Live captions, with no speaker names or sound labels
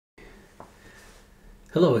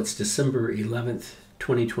Hello, it's December 11th,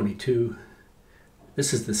 2022.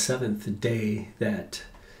 This is the 7th day that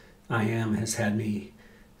has had me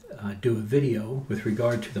do a video with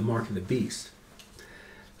regard to the mark of the beast.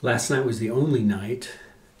 Last night was the only night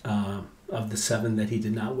of the 7 that he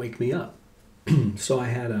did not wake me up. So I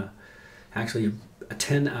had actually a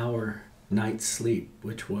 10-hour night's sleep,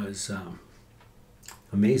 which was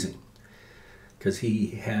amazing, because he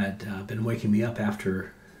had been waking me up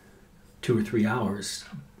after 2 or 3 hours,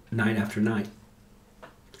 night after night.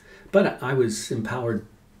 But I was empowered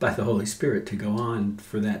by the Holy Spirit to go on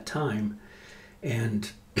for that time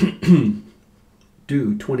and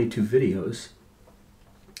do 22 videos.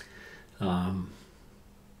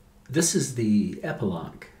 This is the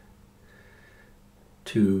epilogue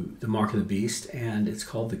to the mark of the beast, and it's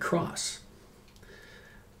called the cross.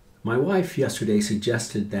 My wife yesterday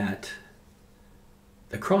suggested that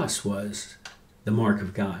the cross was the mark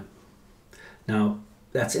of God. Now,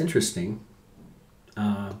 that's interesting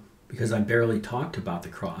because I barely talked about the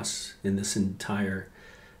cross in this entire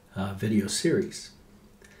video series.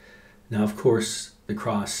 Now, of course, the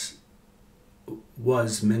cross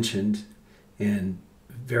was mentioned in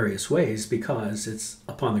various ways because it's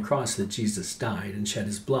upon the cross that Jesus died and shed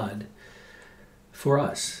his blood for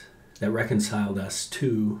us, that reconciled us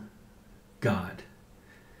to God.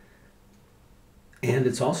 And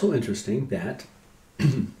it's also interesting that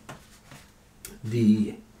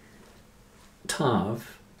the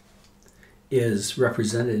Tav is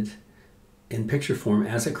represented in picture form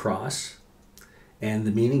as a cross, and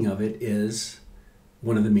the meaning of it is,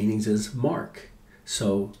 one of the meanings is mark.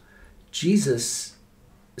 So Jesus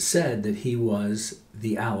said that he was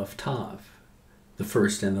the Aleph Tav, the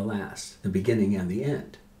first and the last, the beginning and the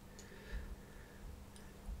end.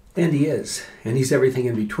 And he is, and he's everything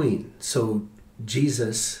in between. So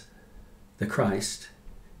Jesus, the Christ,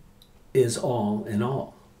 is all in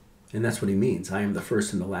all. And that's what he means. I am the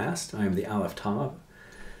first and the last. I am the Aleph Tav.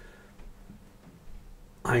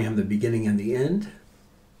 I am the beginning and the end.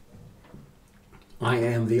 I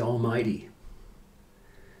am the Almighty.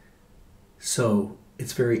 So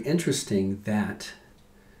it's very interesting that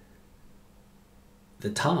the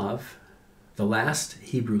Tav, the last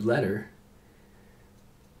Hebrew letter,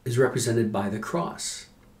 is represented by the cross.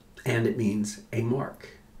 And it means a mark.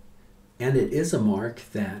 And it is a mark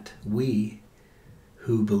that we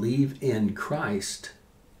who believe in Christ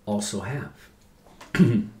also have.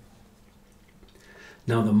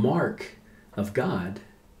 Now, the mark of God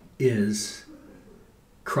is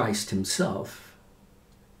Christ himself,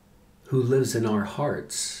 who lives in our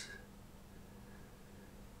hearts.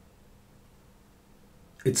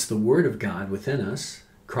 It's the Word of God within us.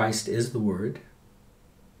 Christ is the Word.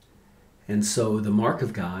 And so the mark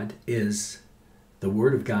of God is the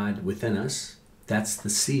Word of God within us. That's the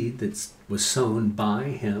seed that was sown by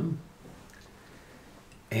him.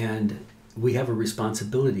 And we have a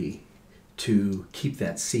responsibility to keep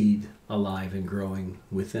that seed alive and growing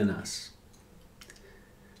within us.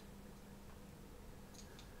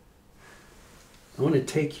 I want to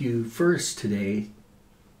take you first today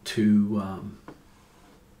to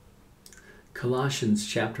Colossians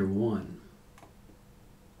chapter 1.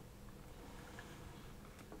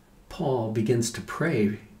 Paul begins to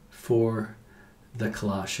pray for the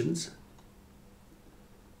Colossians.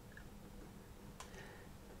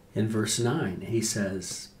 In verse 9, he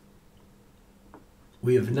says,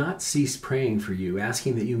 "We have not ceased praying for you,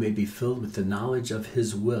 asking that you may be filled with the knowledge of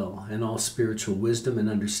his will and all spiritual wisdom and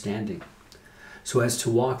understanding, so as to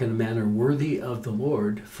walk in a manner worthy of the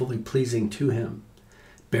Lord, fully pleasing to him,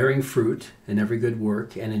 bearing fruit in every good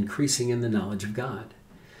work and increasing in the knowledge of God,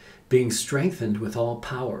 being strengthened with all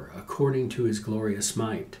power according to his glorious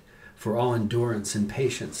might, for all endurance and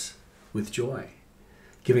patience with joy,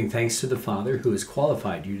 giving thanks to the Father who has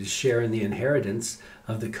qualified you to share in the inheritance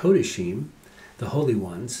of the Kodashim, the holy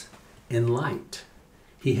ones, in light.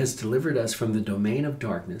 He has delivered us from the domain of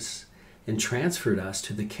darkness and transferred us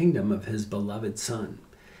to the kingdom of his beloved Son,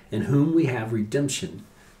 in whom we have redemption,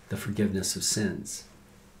 the forgiveness of sins."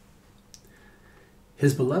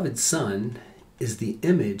 His beloved Son is the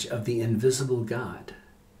image of the invisible God,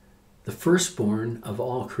 the firstborn of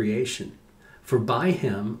all creation. For by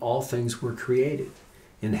him all things were created,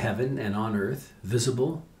 in heaven and on earth,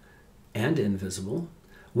 visible and invisible,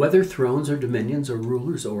 whether thrones or dominions or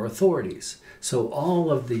rulers or authorities. So all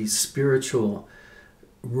of the spiritual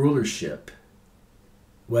rulership,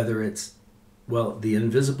 whether it's, well, the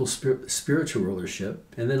invisible spiritual rulership,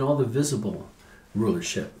 and then all the visible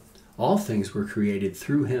rulership, all things were created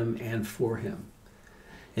through him and for him.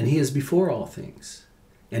 And he is before all things,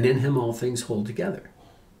 and in him all things hold together.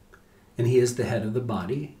 And he is the head of the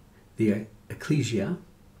body, the ecclesia,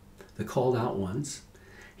 the called out ones.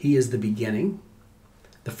 He is the beginning,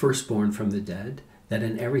 the firstborn from the dead, that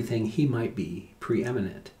in everything he might be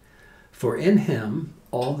preeminent. For in him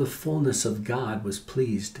all the fullness of God was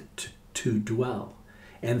pleased to dwell,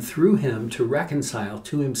 and through him to reconcile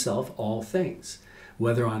to himself all things,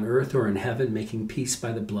 whether on earth or in heaven, making peace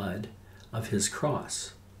by the blood of his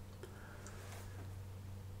cross.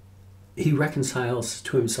 He reconciles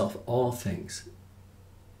to himself all things.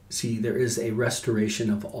 See, there is a restoration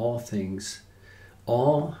of all things.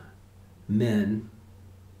 All men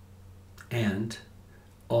and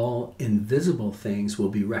all invisible things will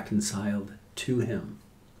be reconciled to him.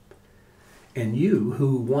 And you,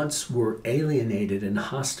 who once were alienated and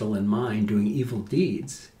hostile in mind, doing evil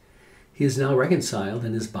deeds, he is now reconciled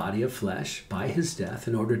in his body of flesh by his death,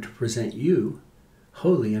 in order to present you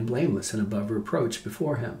holy and blameless and above reproach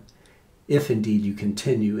before him, if indeed you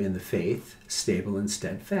continue in the faith, stable and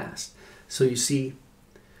steadfast. So you see,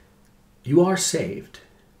 you are saved.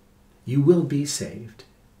 You will be saved,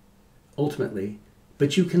 ultimately,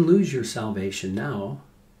 but you can lose your salvation now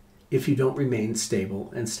if you don't remain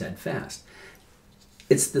stable and steadfast.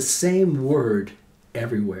 It's the same word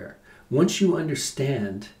everywhere. Once you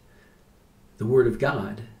understand the Word of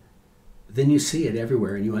God, then you see it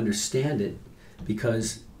everywhere and you understand it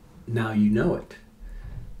because now you know it.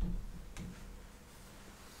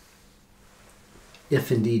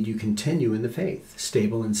 If indeed you continue in the faith,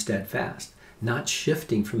 stable and steadfast, not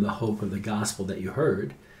shifting from the hope of the gospel that you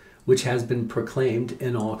heard, which has been proclaimed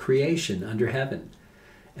in all creation under heaven,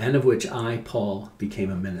 and of which I, Paul, became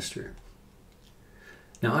a minister.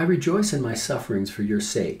 Now I rejoice in my sufferings for your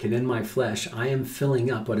sake, and in my flesh I am filling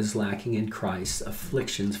up what is lacking in Christ's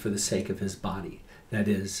afflictions for the sake of his body, that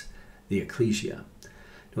is, the ecclesia.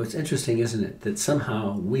 Now it's interesting, isn't it, that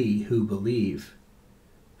somehow we who believe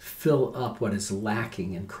fill up what is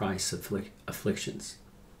lacking in Christ's afflictions.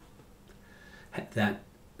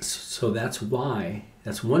 So that's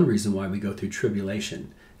one reason why we go through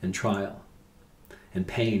tribulation and trial and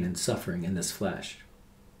pain and suffering in this flesh,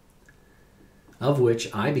 of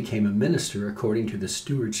which I became a minister according to the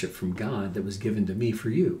stewardship from God that was given to me for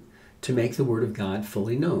you, to make the word of God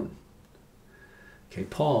fully known. Okay,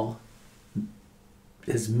 Paul,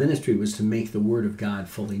 his ministry was to make the word of God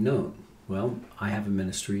fully known. Well, I have a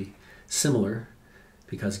ministry similar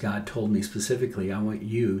because God told me specifically, I want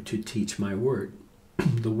you to teach my word.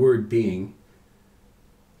 The word being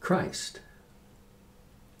Christ.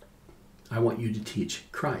 I want you to teach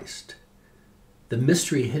Christ. The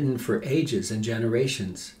mystery hidden for ages and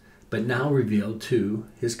generations, but now revealed to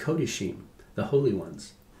his Kodeshim, the holy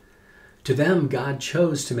ones. To them God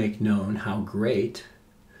chose to make known how great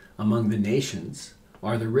among the nations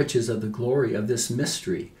are the riches of the glory of this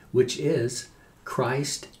mystery, which is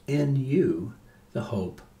Christ in you, the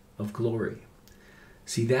hope of glory.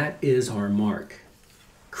 See, that is our mark.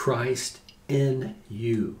 Christ in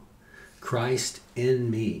you. Christ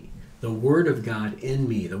in me. The Word of God in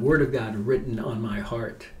me. The Word of God written on my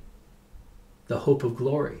heart. The hope of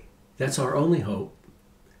glory. That's our only hope.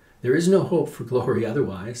 There is no hope for glory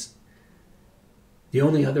otherwise. The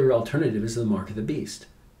only other alternative is the mark of the beast.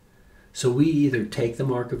 So we either take the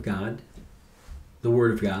mark of God, the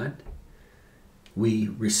Word of God, we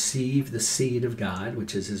receive the seed of God,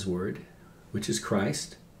 which is his Word, which is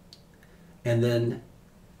Christ, and then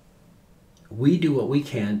we do what we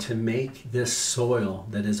can to make this soil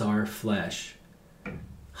that is our flesh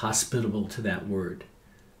hospitable to that Word,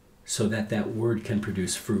 so that that Word can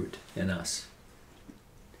produce fruit in us.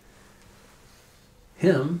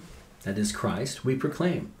 Him, that is Christ, we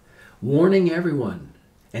proclaim, warning everyone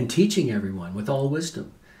and teaching everyone with all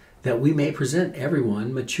wisdom, that we may present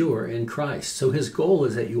everyone mature in Christ. So his goal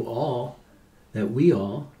is that we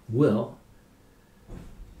all will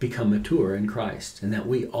become mature in Christ, and that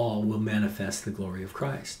we all will manifest the glory of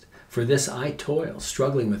Christ. For this I toil,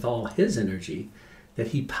 struggling with all his energy, that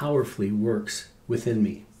he powerfully works within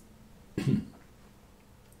me.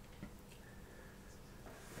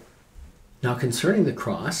 Now concerning the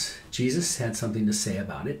cross, Jesus had something to say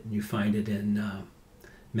about it. You find it in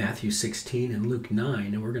Matthew 16 and Luke 9,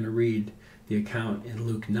 and we're going to read the account in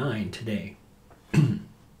Luke 9 today.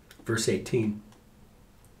 Verse 18.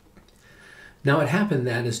 Now it happened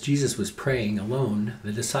that as Jesus was praying alone,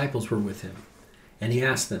 the disciples were with him, and he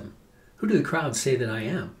asked them, "Who do the crowds say that I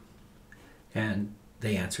am?" And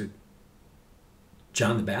they answered,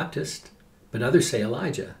 "John the Baptist, but others say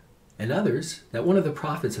Elijah, and others that one of the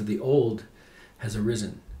prophets of the old has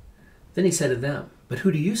arisen." Then he said to them, "But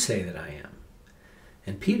who do you say that I am?"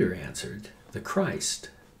 And Peter answered, "The Christ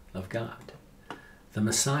of God, the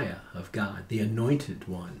Messiah of God, the anointed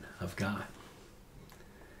one of God."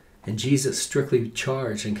 And Jesus strictly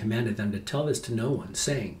charged and commanded them to tell this to no one,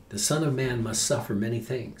 saying, "The Son of Man must suffer many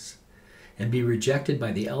things, and be rejected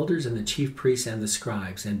by the elders and the chief priests and the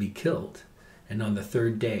scribes, and be killed, and on the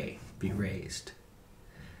third day be raised."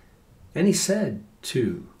 And he said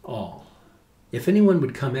to all, "If anyone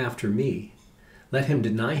would come after me, let him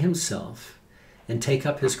deny himself and take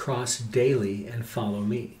up his cross daily and follow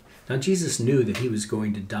me." Now Jesus knew that he was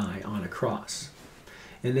going to die on a cross.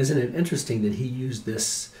 And isn't it interesting that he used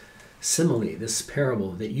this simile, this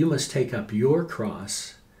parable, that you must take up your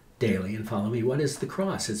cross daily and follow me? What is the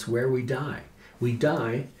cross? It's where we die. We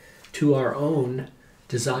die to our own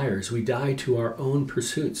desires. We die to our own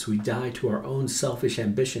pursuits. We die to our own selfish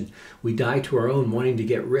ambition. We die to our own wanting to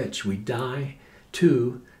get rich. We die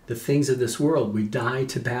to the things of this world. We die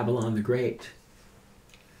to Babylon the Great.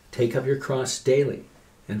 Take up your cross daily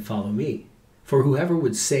and follow me. For whoever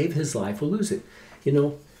would save his life will lose it. You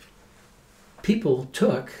know, people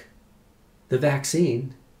took the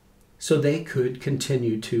vaccine so they could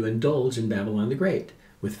continue to indulge in Babylon the Great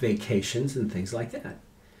with vacations and things like that.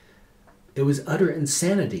 It was utter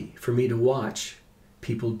insanity for me to watch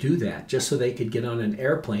people do that just so they could get on an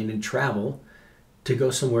airplane and travel to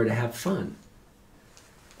go somewhere to have fun.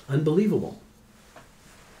 Unbelievable.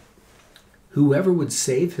 Whoever would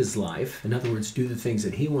save his life, in other words, do the things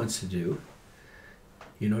that he wants to do,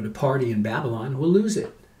 you know, to party in Babylon, will lose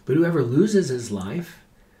it. But whoever loses his life,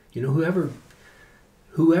 you know,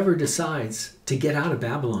 whoever decides to get out of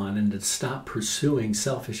Babylon and to stop pursuing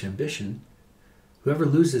selfish ambition, whoever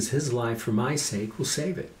loses his life for my sake will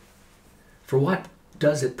save it. For what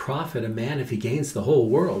does it profit a man if he gains the whole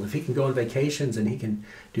world? If he can go on vacations and he can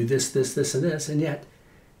do this, this, this, and this, and yet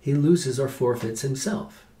he loses or forfeits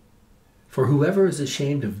himself. For whoever is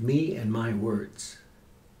ashamed of me and my words,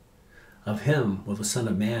 of him will the Son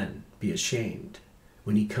of Man be ashamed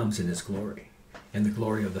when he comes in his glory, and the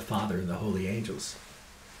glory of the Father and the holy angels.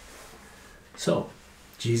 So,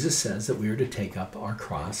 Jesus says that we are to take up our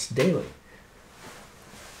cross daily.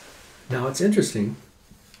 Now, it's interesting.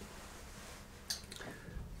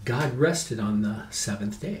 God rested on the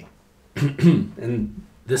seventh day. And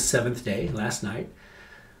this seventh day, last night,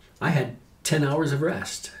 I had 10 hours of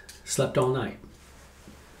rest. Slept all night.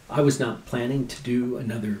 I was not planning to do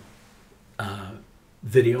another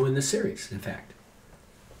video in this series, in fact.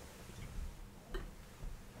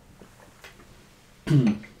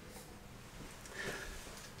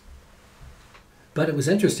 But it was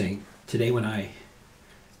interesting today when I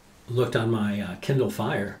looked on my Kindle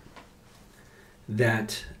Fire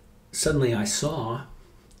that suddenly I saw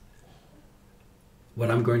what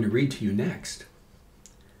I'm going to read to you next.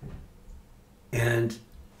 And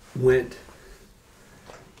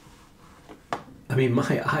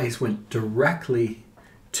my eyes went directly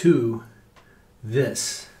to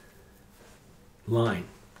this line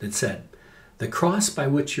that said, "The cross by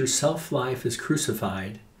which your self-life is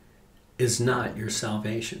crucified is not your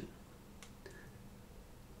salvation."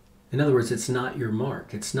 In other words, it's not your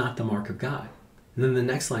mark. It's not the mark of God. And then the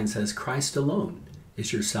next line says, "Christ alone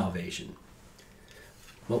is your salvation."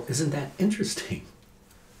 Well, isn't that interesting?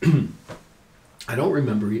 I don't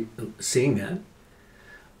remember seeing that.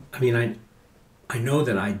 I mean, I know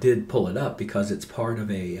that I did pull it up because it's part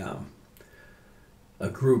of a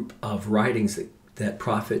group of writings that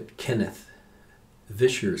Prophet Kenneth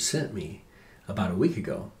Vischer sent me about a week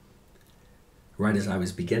ago, right as I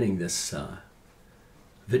was beginning this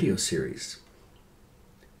video series.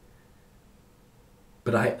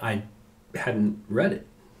 But I hadn't read it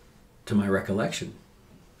to my recollection.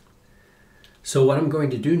 So what I'm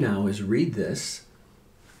going to do now is read this.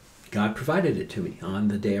 God provided it to me on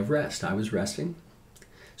the day of rest. I was resting.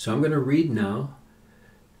 So I'm going to read now.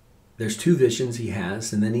 There's two visions he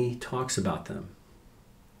has, and then he talks about them.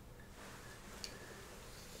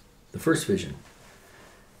 The first vision.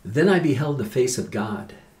 "Then I beheld the face of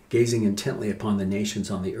God, gazing intently upon the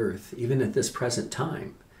nations on the earth, even at this present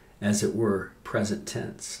time, as it were present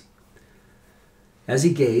tense. As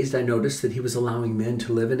he gazed, I noticed that he was allowing men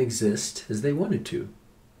to live and exist as they wanted to.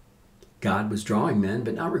 God was drawing men,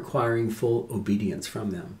 but not requiring full obedience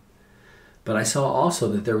from them. But I saw also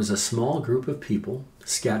that there was a small group of people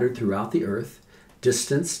scattered throughout the earth,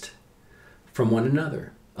 distanced from one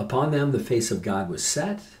another. Upon them the face of God was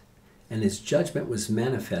set, and his judgment was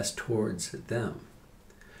manifest towards them.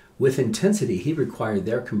 With intensity he required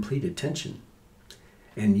their complete attention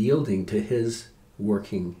and yielding to his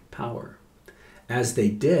working power. As they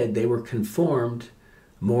did, they were conformed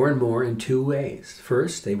more and more in two ways.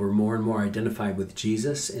 First, they were more and more identified with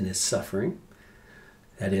Jesus in his suffering.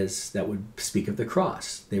 That is, that would speak of the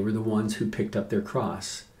cross. They were the ones who picked up their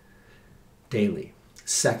cross daily.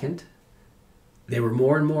 Second, They were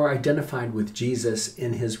more and more identified with Jesus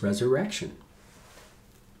in his resurrection.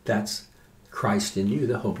 That's Christ in you,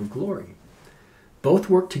 the hope of glory. Both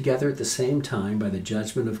worked together at the same time by the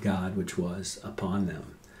judgment of God which was upon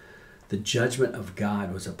them. The judgment of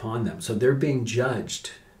God was upon them. So they're being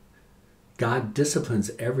judged. God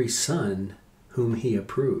disciplines every son whom he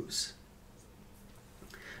approves.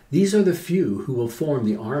 These are the few who will form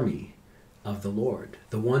the army of the Lord,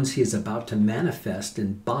 the ones he is about to manifest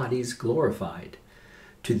in bodies glorified.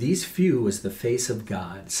 To these few was the face of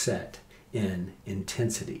God set in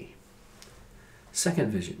intensity.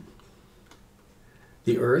 Second vision.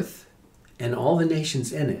 The earth and all the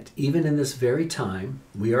nations in it, even in this very time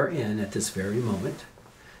we are in at this very moment,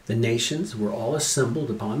 the nations were all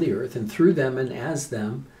assembled upon the earth, and through them and as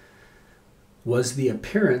them was the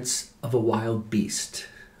appearance of a wild beast.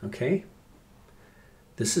 Okay?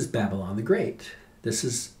 This is Babylon the Great. This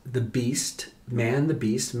is the beast, the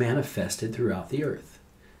beast manifested throughout the earth.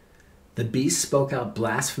 The beast spoke out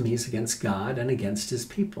blasphemies against God and against his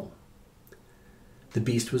people. The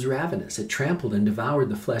beast was ravenous. It trampled and devoured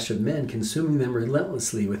the flesh of men, consuming them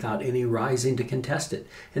relentlessly without any rising to contest it.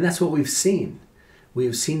 And that's what we've seen. We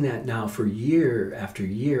have seen that now for year after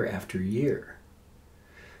year after year.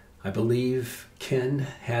 I believe Ken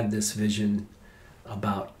had this vision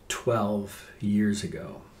about 12 years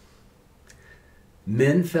ago.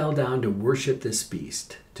 Men fell down to worship this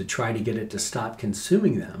beast, to try to get it to stop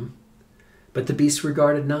consuming them, but the beast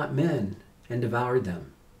regarded not men and devoured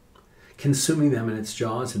them, consuming them in its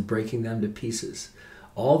jaws and breaking them to pieces.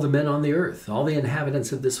 All the men on the earth, all the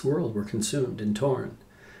inhabitants of this world were consumed and torn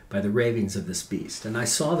by the ravings of this beast. And I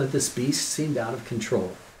saw that this beast seemed out of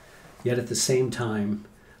control. Yet at the same time,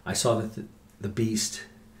 I saw that the beast,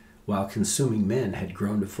 while consuming men, had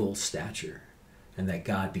grown to full stature, and that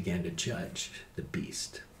God began to judge the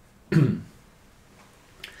beast.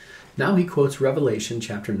 Now he quotes Revelation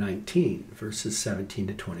chapter 19, verses 17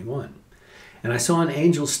 to 21. And I saw an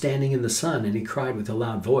angel standing in the sun, and he cried with a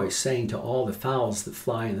loud voice, saying to all the fowls that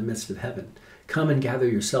fly in the midst of heaven, Come and gather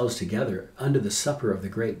yourselves together unto the supper of the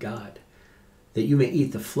great God, that you may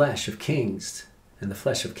eat the flesh of kings, and the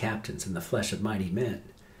flesh of captains, and the flesh of mighty men,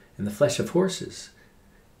 and the flesh of horses,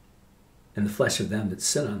 and the flesh of them that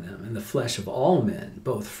sit on them, and the flesh of all men,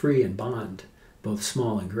 both free and bond, both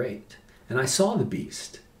small and great. And I saw the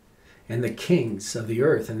beast, and the kings of the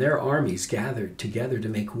earth and their armies gathered together to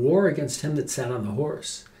make war against him that sat on the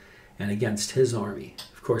horse, and against his army.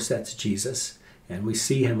 Of course, that's Jesus, and we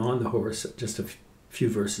see him on the horse just a few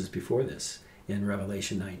verses before this in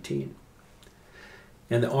Revelation 19.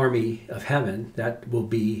 And the army of heaven, that will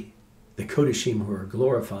be the Kodashim who are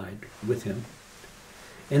glorified with him.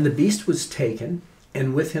 And the beast was taken,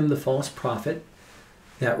 and with him the false prophet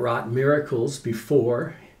that wrought miracles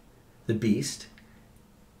before the beast,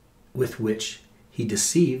 with which he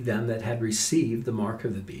deceived them that had received the mark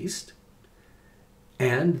of the beast,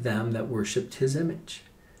 and them that worshipped his image.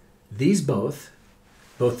 These both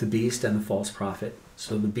the beast and the false prophet,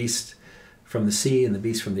 so the beast from the sea and the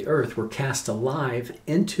beast from the earth, were cast alive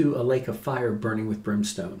into a lake of fire burning with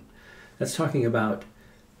brimstone. That's talking about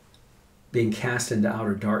being cast into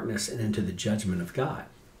outer darkness and into the judgment of God.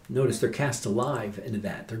 Notice they're cast alive into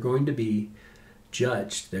that. They're going to be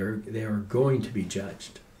judged. They are going to be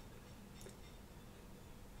judged.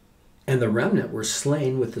 And the remnant were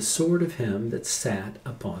slain with the sword of him that sat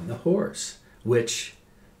upon the horse, which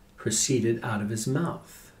proceeded out of his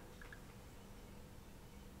mouth.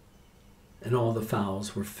 And all the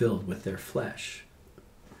fowls were filled with their flesh.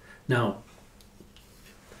 Now,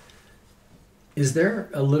 is there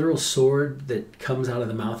a literal sword that comes out of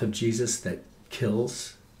the mouth of Jesus that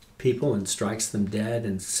kills people and strikes them dead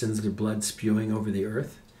and sends their blood spewing over the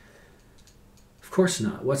earth? Of course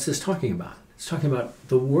not. What's this talking about? It's talking about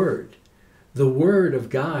the Word. The Word of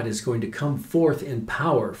God is going to come forth in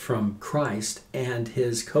power from Christ and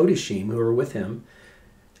his Kodashim who are with him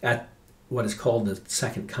at what is called the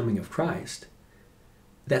second coming of Christ.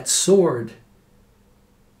 That sword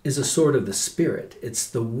is a sword of the Spirit. It's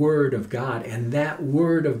the Word of God, and that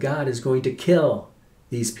Word of God is going to kill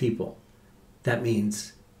these people. That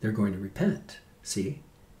means they're going to repent. See?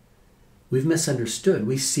 We've misunderstood.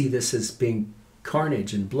 We see this as being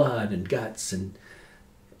carnage and blood and guts, and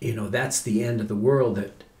that's the end of the world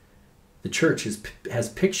that the church has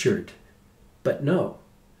pictured. But no,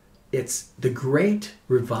 it's the great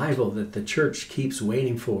revival that the church keeps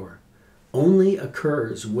waiting for only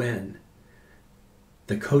occurs when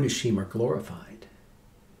the Kodashim are glorified.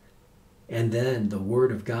 And then the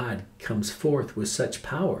Word of God comes forth with such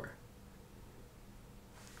power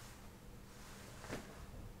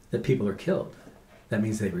that people are killed. That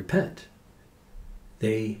means they repent.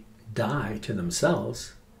 They die to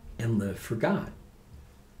themselves and live for God.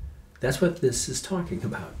 That's what this is talking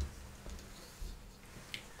about.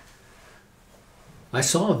 I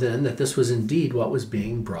saw then that this was indeed what was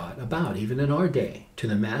being brought about, even in our day, to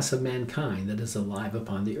the mass of mankind that is alive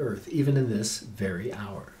upon the earth, even in this very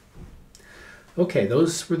hour. Okay,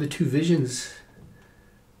 those were the two visions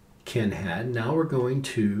Ken had. Now we're going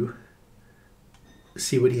to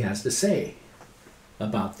see what he has to say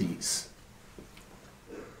about these.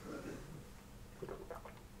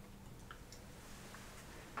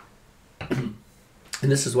 And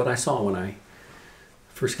this is what I saw when I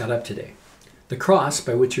first got up today. The cross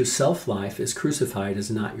by which your self-life is crucified is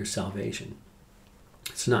not your salvation.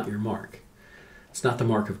 It's not your mark. It's not the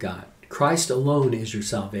mark of God. Christ alone is your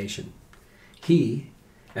salvation. He,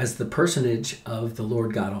 as the personage of the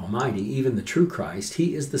Lord God Almighty, even the true Christ,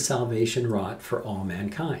 he is the salvation wrought for all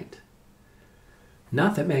mankind.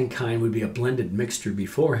 Not that mankind would be a blended mixture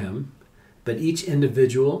before him, but each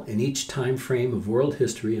individual in each time frame of world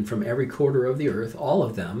history and from every quarter of the earth, all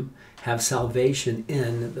of them have salvation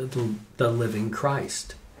in the living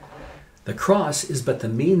Christ. The cross is but the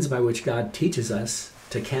means by which God teaches us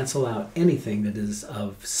to cancel out anything that is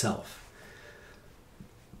of self,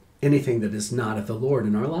 anything that is not of the Lord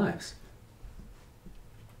in our lives.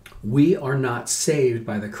 We are not saved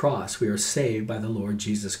by the cross. We are saved by the Lord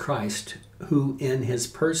Jesus Christ, who in his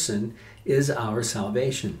person is our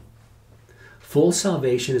salvation. Full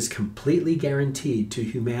salvation is completely guaranteed to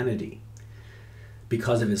humanity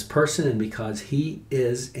because of his person and because he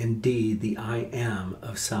is indeed the I am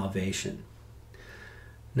of salvation.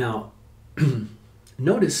 Now,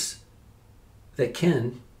 notice that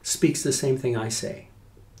Ken speaks the same thing I say.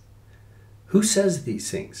 Who says these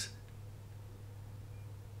things?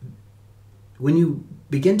 When you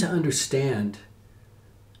begin to understand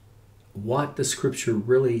what the scripture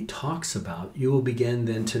really talks about, you will begin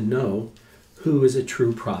then to know who is a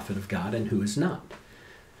true prophet of God and who is not.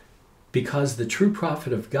 Because the true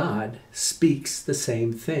prophet of God speaks the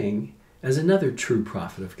same thing as another true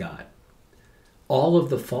prophet of God. All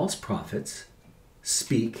of the false prophets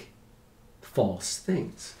speak false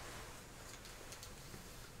things.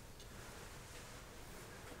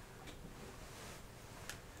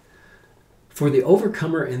 For the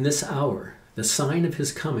overcomer in this hour, the sign of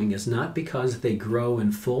his coming is not because they grow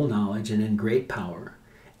in full knowledge and in great power,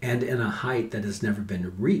 and in a height that has never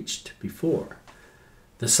been reached before.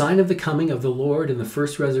 The sign of the coming of the Lord in the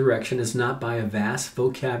first resurrection is not by a vast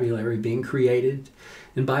vocabulary being created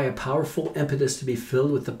and by a powerful impetus to be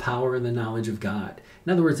filled with the power and the knowledge of God.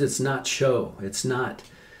 In other words, it's not show. It's not,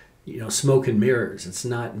 smoke and mirrors. It's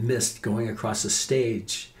not mist going across a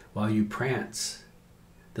stage while you prance.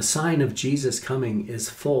 The sign of Jesus coming is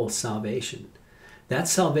full salvation. That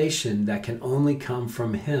salvation that can only come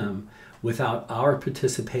from him without our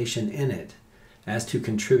participation in it as to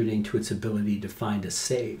contributing to its ability to find us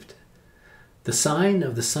saved. The sign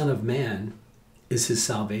of the Son of Man is his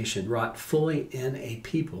salvation, wrought fully in a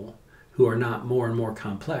people who are not more and more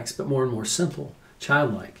complex, but more and more simple,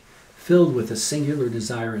 childlike, filled with a singular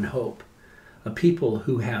desire and hope. A people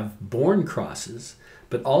who have borne crosses,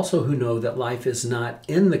 but also who know that life is not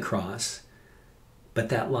in the cross, but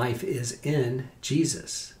that life is in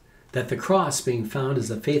Jesus. That the cross, being found as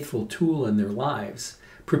a faithful tool in their lives,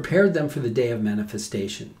 prepared them for the day of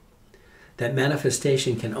manifestation. That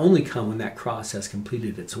manifestation can only come when that cross has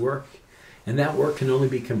completed its work, and that work can only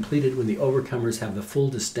be completed when the overcomers have the full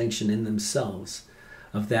distinction in themselves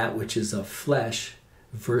of that which is of flesh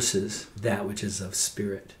versus that which is of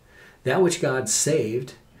spirit. That which God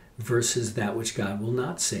saved versus that which God will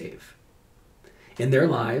not save. In their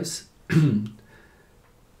lives,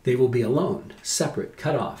 they will be alone, separate,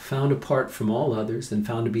 cut off, found apart from all others, and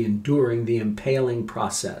found to be enduring the impaling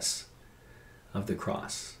process of the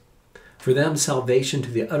cross. For them, salvation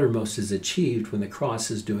to the uttermost is achieved when the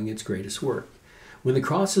cross is doing its greatest work. When the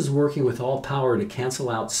cross is working with all power to cancel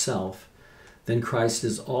out self, then Christ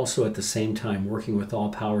is also at the same time working with all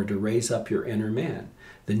power to raise up your inner man,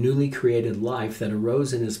 the newly created life that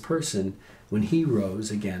arose in his person when he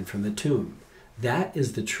rose again from the tomb. That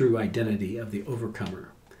is the true identity of the overcomer.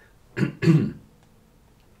 In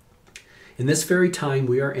this very time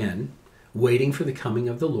we are in, waiting for the coming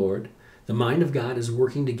of the Lord, the mind of God is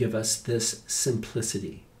working to give us this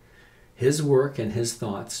simplicity. His work and his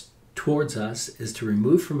thoughts towards us is to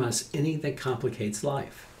remove from us anything that complicates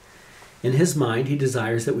life. In his mind, he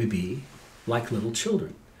desires that we be like little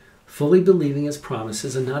children, fully believing his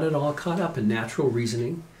promises and not at all caught up in natural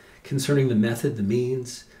reasoning concerning the method, the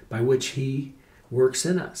means by which he works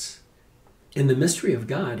in us. In the mystery of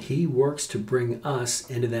God, he works to bring us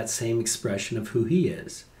into that same expression of who he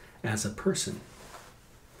is as a person.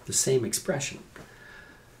 the same expression.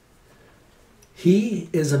 He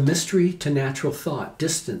is a mystery to natural thought,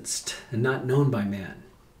 distanced and not known by man,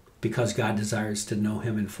 because God desires to know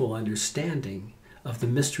him in full understanding of the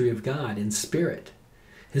mystery of God in spirit.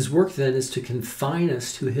 His work then is to confine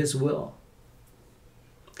us to his will.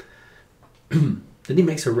 Then he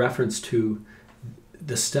makes a reference to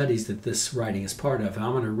the studies that this writing is part of.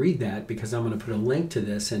 I'm going to read that because I'm going to put a link to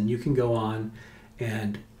this, and you can go on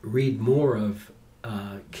and read more of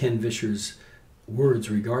Ken Vischer's words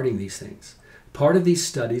regarding these things. Part of these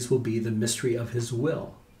studies will be the mystery of his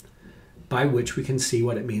will, by which we can see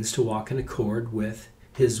what it means to walk in accord with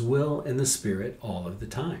his will and the Spirit all of the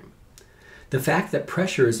time. The fact that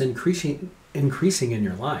pressure is increasing in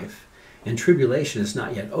your life and tribulation is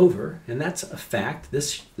not yet over, and that's a fact.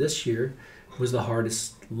 This year was the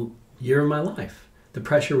hardest year of my life. The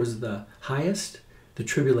pressure was the highest, the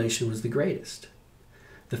tribulation was the greatest.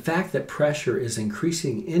 The fact that pressure is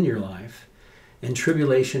increasing in your life and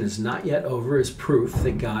tribulation is not yet over is proof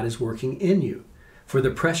that God is working in you. For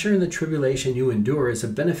the pressure and the tribulation you endure is a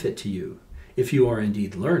benefit to you, if you are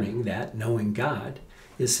indeed learning that knowing God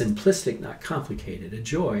is simplistic, not complicated, a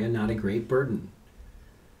joy and not a great burden.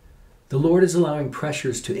 The Lord is allowing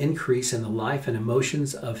pressures to increase in the life and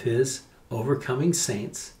emotions of his overcoming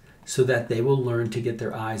saints so that they will learn to get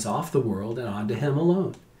their eyes off the world and onto him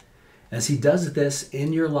alone. As he does this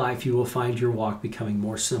in your life, you will find your walk becoming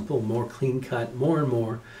more simple, more clean-cut, more and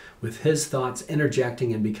more with his thoughts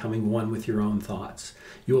interjecting and becoming one with your own thoughts.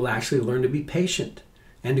 You will actually learn to be patient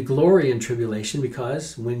and to glory in tribulation,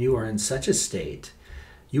 because when you are in such a state,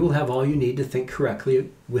 you will have all you need to think correctly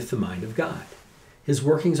with the mind of God. His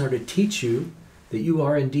workings are to teach you that you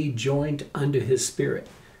are indeed joined unto his Spirit.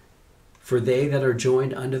 For they that are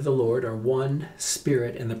joined unto the Lord are one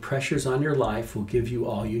spirit, and the pressures on your life will give you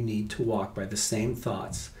all you need to walk by the same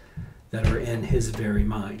thoughts that are in his very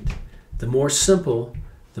mind. The more simple,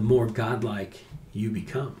 the more godlike you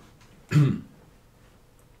become.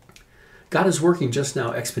 God is working just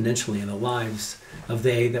now exponentially in the lives of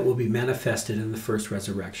they that will be manifested in the first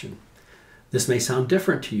resurrection. This may sound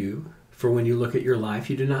different to you, for when you look at your life,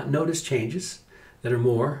 you do not notice changes that are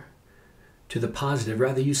more to the positive.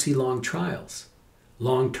 Rather, you see long trials,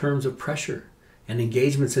 long terms of pressure, and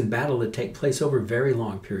engagements in battle that take place over very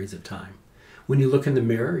long periods of time. When you look in the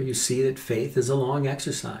mirror, you see that faith is a long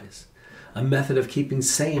exercise, a method of keeping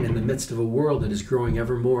sane in the midst of a world that is growing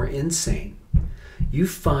ever more insane. You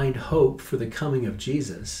find hope for the coming of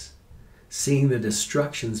Jesus, seeing the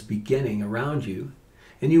destructions beginning around you,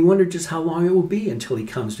 and you wonder just how long it will be until he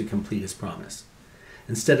comes to complete his promise.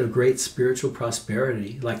 Instead of great spiritual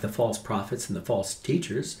prosperity, like the false prophets and the false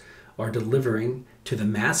teachers are delivering to the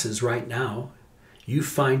masses right now, you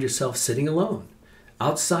find yourself sitting alone,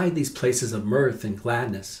 outside these places of mirth and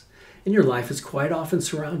gladness, and your life is quite often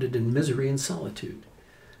surrounded in misery and solitude.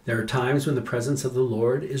 There are times when the presence of the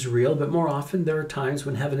Lord is real, but more often there are times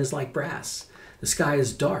when heaven is like brass. The sky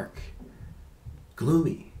is dark,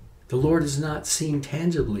 gloomy. The Lord is not seen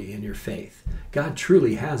tangibly in your faith. God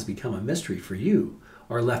truly has become a mystery for you,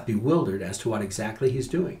 or left bewildered as to what exactly he's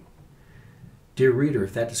doing. Dear reader,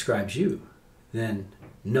 if that describes you, then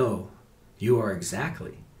know you are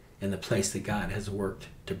exactly in the place that God has worked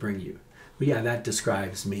to bring you. But yeah, that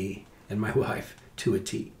describes me and my wife to a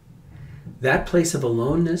T. That place of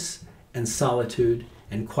aloneness and solitude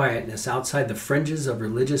and quietness outside the fringes of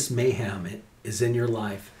religious mayhem is in your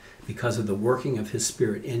life because of the working of his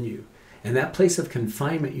Spirit in you. And that place of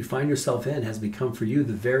confinement you find yourself in has become for you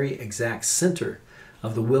the very exact center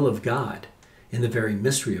of the will of God, in the very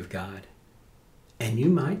mystery of God. And you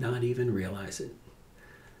might not even realize it.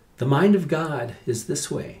 The mind of God is this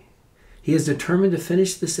way. He is determined to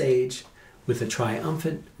finish this age with a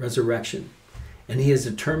triumphant resurrection. And he is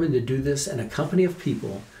determined to do this in a company of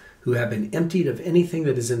people who have been emptied of anything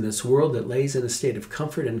that is in this world, that lays in a state of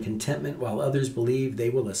comfort and contentment, while others believe they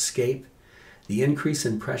will escape the increase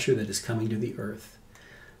in pressure that is coming to the earth.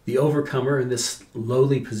 The overcomer in this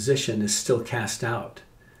lowly position is still cast out,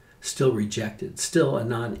 still rejected, still a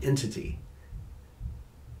non-entity,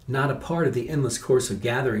 not a part of the endless course of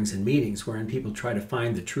gatherings and meetings wherein people try to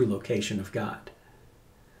find the true location of God.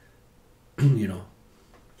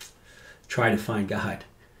 Try to find God.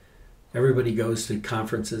 Everybody goes to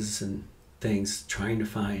conferences and things trying to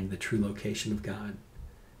find the true location of God.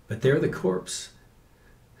 But they're the corpse.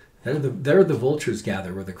 They're the vultures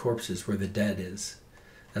gather where the corpse is, where the dead is.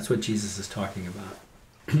 That's what Jesus is talking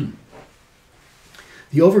about.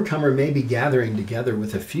 The overcomer may be gathering together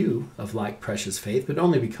with a few of like precious faith, but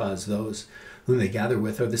only because those whom they gather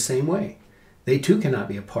with are the same way. They too cannot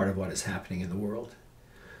be a part of what is happening in the world.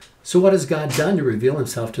 So what has God done to reveal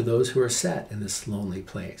himself to those who are set in this lonely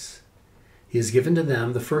place? He has given to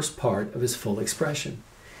them the first part of his full expression.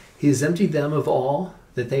 He has emptied them of all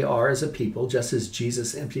that they are as a people, just as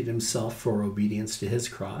Jesus emptied himself for obedience to his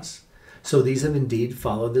cross. So these have indeed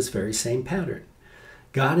followed this very same pattern.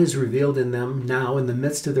 God is revealed in them now in the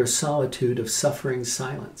midst of their solitude of suffering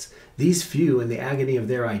silence. These few, in the agony of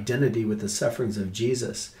their identity with the sufferings of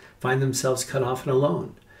Jesus, find themselves cut off and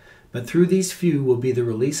alone. But through these few will be the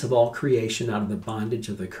release of all creation out of the bondage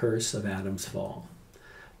of the curse of Adam's fall.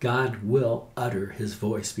 God will utter his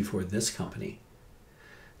voice before this company.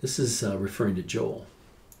 This is referring to Joel,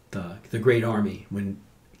 the great army. When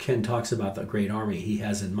Ken talks about the great army, he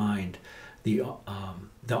has in mind the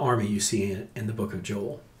army you see in the book of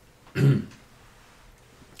Joel.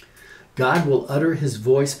 God will utter his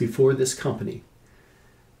voice before this company.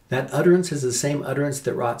 That utterance is the same utterance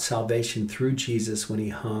that wrought salvation through Jesus when he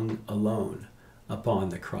hung alone upon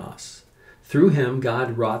the cross. Through him,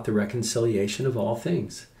 God wrought the reconciliation of all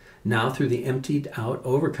things. Now, through the emptied out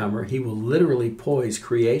overcomer, he will literally poise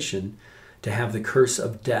creation to have the curse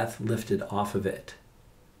of death lifted off of it.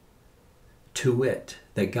 To wit,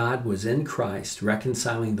 that God was in Christ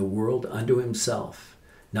reconciling the world unto himself,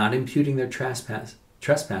 not imputing their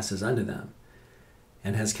trespasses unto them,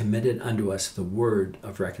 and has committed unto us the word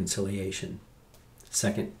of reconciliation.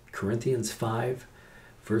 2 Corinthians 5,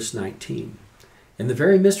 verse 19. In the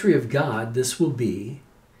very mystery of God this will be,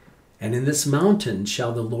 and in this mountain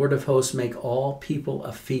shall the Lord of hosts make all people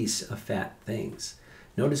a feast of fat things.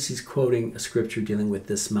 Notice he's quoting a scripture dealing with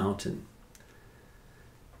this mountain.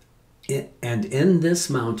 And in this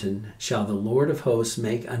mountain shall the Lord of hosts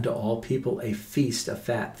make unto all people a feast of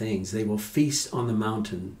fat things. They will feast on the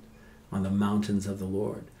mountain, on the mountains of the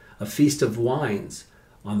Lord. A feast of wines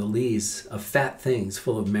on the lees, of fat things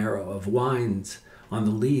full of marrow, of wines on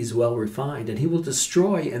the lees well refined. And he will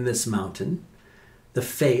destroy in this mountain the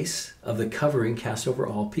face of the covering cast over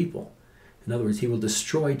all people. In other words, he will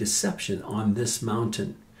destroy deception on this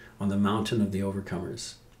mountain, on the mountain of the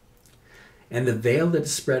overcomers. And the veil that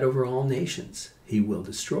is spread over all nations, he will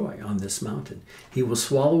destroy on this mountain. He will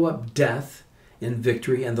swallow up death in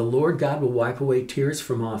victory, and the Lord God will wipe away tears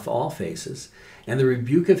from off all faces, and the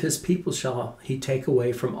rebuke of his people shall he take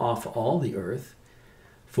away from off all the earth.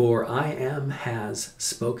 For I has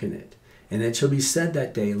spoken it. And it shall be said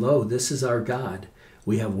that day, Lo, this is our God.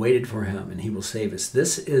 We have waited for him, and he will save us.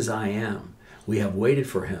 This is I am. We have waited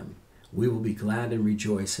for him. We will be glad and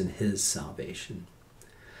rejoice in his salvation.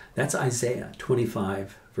 That's Isaiah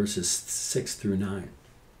 25, verses 6 through 9.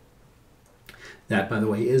 That, by the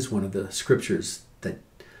way, is one of the scriptures that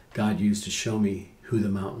God used to show me who the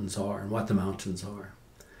mountains are and what the mountains are.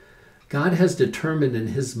 God has determined in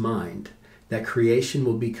his mind that creation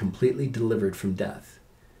will be completely delivered from death.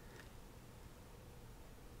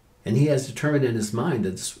 And he has determined in his mind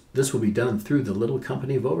that this will be done through the little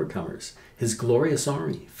company of overcomers, his glorious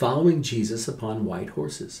army, following Jesus upon white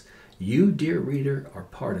horses. You, dear reader, are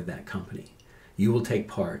part of that company. You will take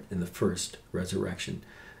part in the first resurrection.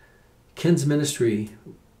 Ken's ministry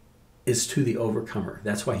is to the overcomer.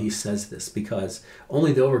 That's why he says this, because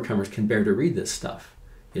only the overcomers can bear to read this stuff.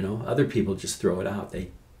 You know, other people just throw it out.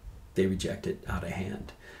 They reject it out of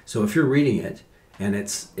hand. So if you're reading it and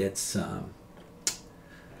it's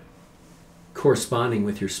corresponding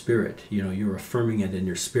with your spirit, you know, you're affirming it in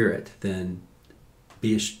your spirit, then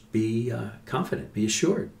be confident, be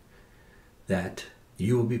assured that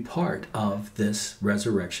you will be part of this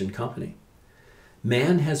resurrection company.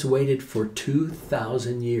 Man has waited for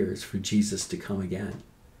 2,000 years for Jesus to come again.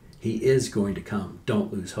 He is going to come.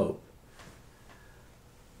 Don't lose hope.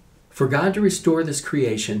 For God to restore this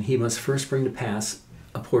creation, he must first bring to pass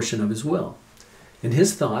a portion of his will. In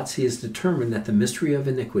his thoughts, he has determined that the mystery of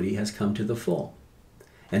iniquity has come to the full.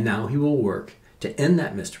 And now he will work to end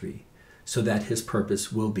that mystery so that his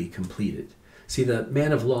purpose will be completed. See, the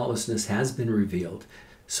man of lawlessness has been revealed.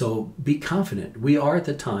 So be confident. We are at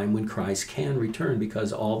the time when Christ can return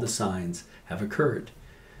because all the signs have occurred.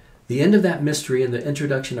 The end of that mystery and the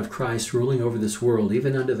introduction of Christ ruling over this world,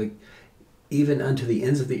 even unto the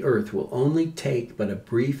ends of the earth, will only take but a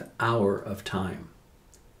brief hour of time.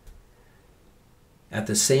 At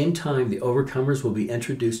the same time, the overcomers will be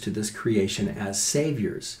introduced to this creation as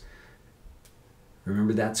saviors.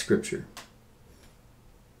 Remember that scripture.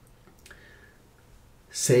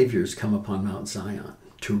 Saviors come upon Mount Zion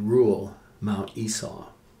to rule Mount Esau,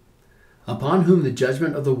 upon whom the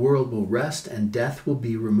judgment of the world will rest and death will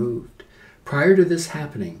be removed. Prior to this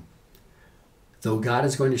happening, though God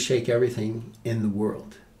is going to shake everything in the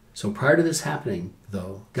world. So prior to this happening,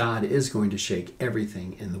 though, God is going to shake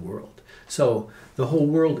everything in the world. So the whole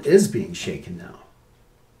world is being shaken now.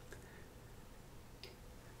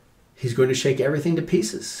 He's going to shake everything to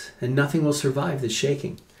pieces, and nothing will survive this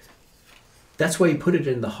shaking. That's why he put it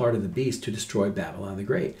in the heart of the beast to destroy Babylon the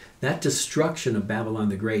Great. That destruction of Babylon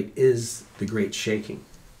the Great is the great shaking.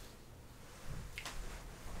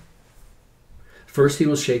 First, he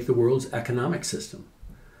will shake the world's economic system.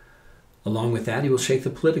 Along with that, he will shake the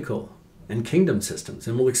political and kingdom systems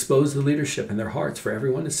and will expose the leadership in their hearts for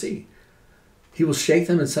everyone to see. He will shake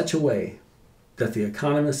them in such a way that the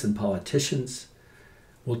economists and politicians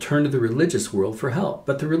will turn to the religious world for help.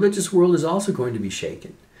 But the religious world is also going to be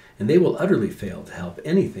shaken, and they will utterly fail to help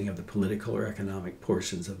anything of the political or economic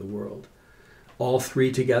portions of the world. All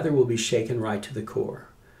three together will be shaken right to the core,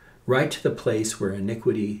 right to the place where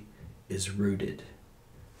iniquity is rooted.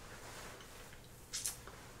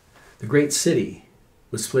 The great city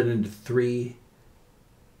was split into three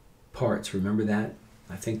parts. Remember that?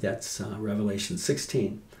 I think that's Revelation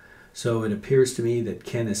 16. So it appears to me that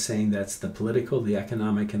Ken is saying that's the political, the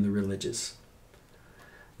economic, and the religious.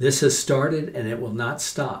 This has started and it will not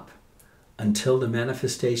stop until the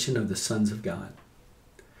manifestation of the sons of God.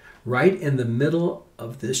 Right in the middle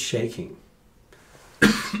of this shaking,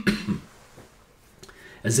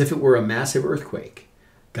 as if it were a massive earthquake,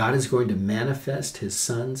 God is going to manifest his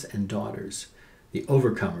sons and daughters, the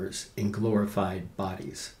overcomers, in glorified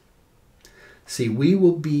bodies. See, we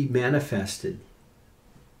will be manifested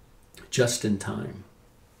just in time.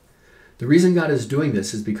 The reason God is doing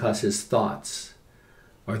this is because his thoughts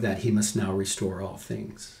are that he must now restore all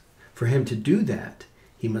things. For him to do that,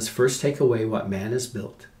 he must first take away what man has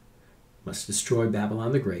built, must destroy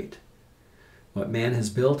Babylon the Great, what man has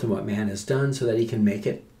built and what man has done, so that he can make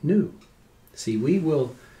it new. See, we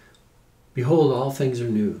will, behold, all things are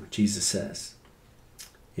new, Jesus says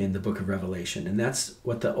in the book of Revelation. And that's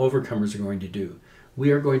what the overcomers are going to do.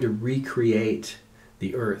 We are going to recreate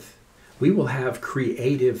the earth. We will have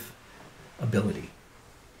creative ability.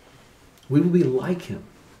 We will be like him.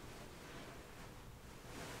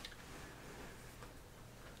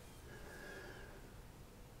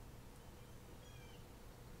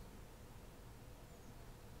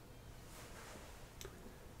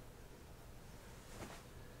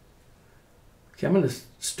 Okay, I'm going to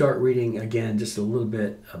start reading again just a little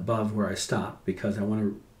bit above where I stopped because I want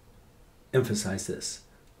to emphasize this.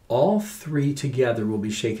 All three together will be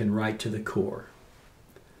shaken right to the core,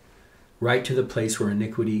 right to the place where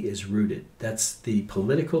iniquity is rooted. That's the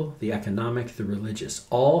political, the economic, the religious.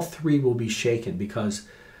 All three will be shaken because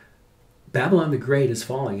Babylon the Great is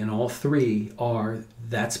falling, and all three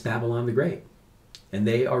that's Babylon the Great, and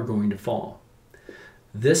they are going to fall.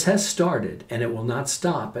 This has started, and it will not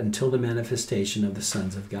stop until the manifestation of the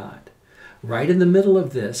sons of God. Right in the middle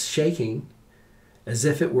of this shaking, as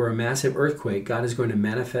if it were a massive earthquake, God is going to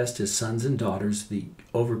manifest his sons and daughters, the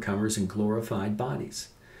overcomers, in glorified bodies.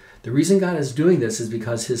 The reason God is doing this is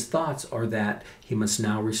because his thoughts are that he must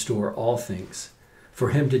now restore all things. For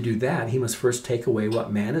him to do that, he must first take away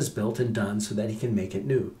what man has built and done so that he can make it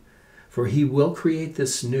new. For he will create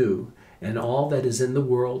this new, and all that is in the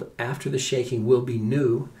world after the shaking will be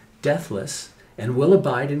new, deathless, and will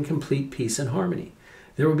abide in complete peace and harmony.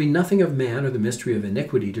 There will be nothing of man or the mystery of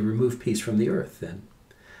iniquity to remove peace from the earth then.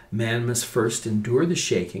 Man must first endure the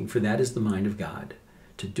shaking, for that is the mind of God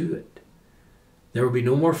to do it. There will be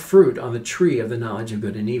no more fruit on the tree of the knowledge of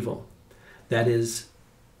good and evil. That is,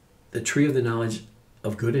 the tree of the knowledge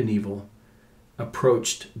of good and evil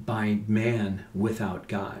approached by man without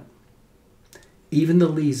God. Even the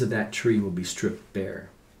leaves of that tree will be stripped bare.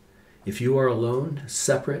 If you are alone,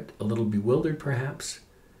 separate, a little bewildered perhaps,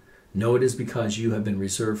 know it is because you have been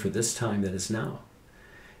reserved for this time that is now.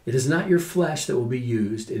 It is not your flesh that will be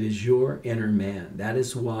used, it is your inner man. That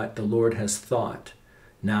is what the Lord has thought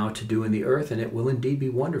now to do in the earth, and it will indeed be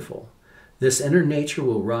wonderful. This inner nature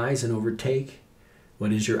will rise and overtake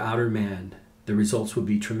what is your outer man. The results will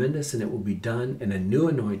be tremendous, and it will be done in a new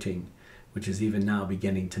anointing, which is even now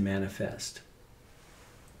beginning to manifest.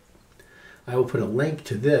 I will put a link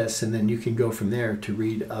to this, and then you can go from there to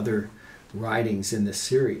read other writings in this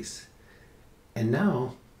series. And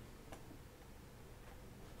now,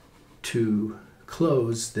 to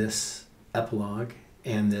close this epilogue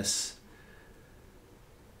and this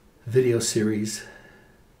video series,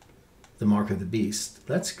 The Mark of the Beast,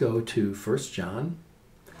 let's go to 1 John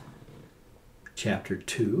chapter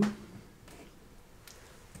 2.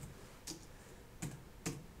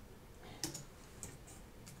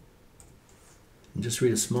 And just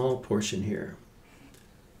read a small portion here,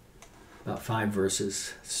 about 5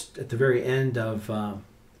 verses. It's at the very end of 1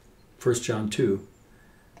 John 2,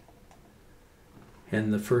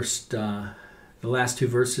 and the last 2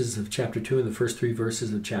 verses of chapter 2 and the first 3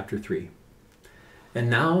 verses of chapter 3. And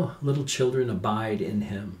now, little children, abide in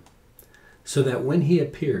him, so that when he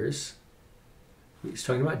appears, he's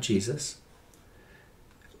talking about Jesus,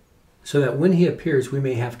 so that when he appears we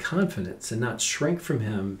may have confidence and not shrink from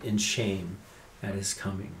him in shame at his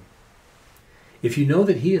coming. If you know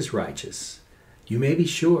that he is righteous, you may be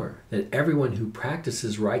sure that everyone who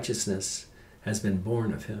practices righteousness has been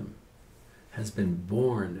born of him, has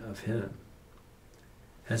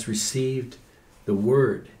received the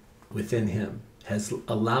word within him, has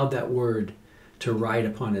allowed that word to write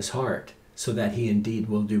upon his heart, so that he indeed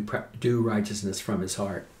will do righteousness from his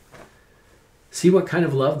heart. See what kind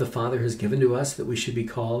of love the Father has given to us, that we should be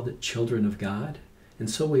called children of God? And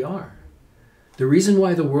so we are. The reason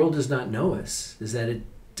why the world does not know us is that it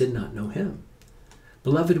did not know him.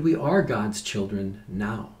 Beloved, we are God's children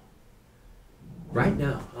now. Right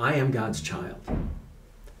now, I am God's child.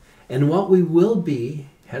 And what we will be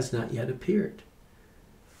has not yet appeared.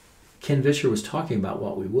 Ken Vischer was talking about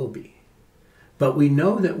what we will be. But we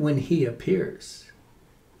know that when he appears,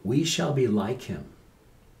 we shall be like him,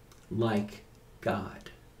 like God.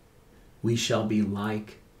 We shall be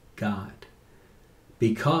like God,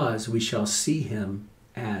 because we shall see him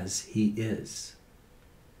as he is.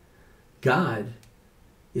 God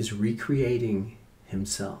is recreating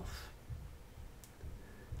himself.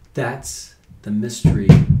 That's the mystery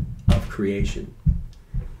of creation.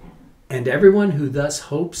 And everyone who thus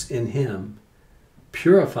hopes in him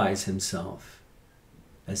purifies himself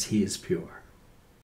as he is pure.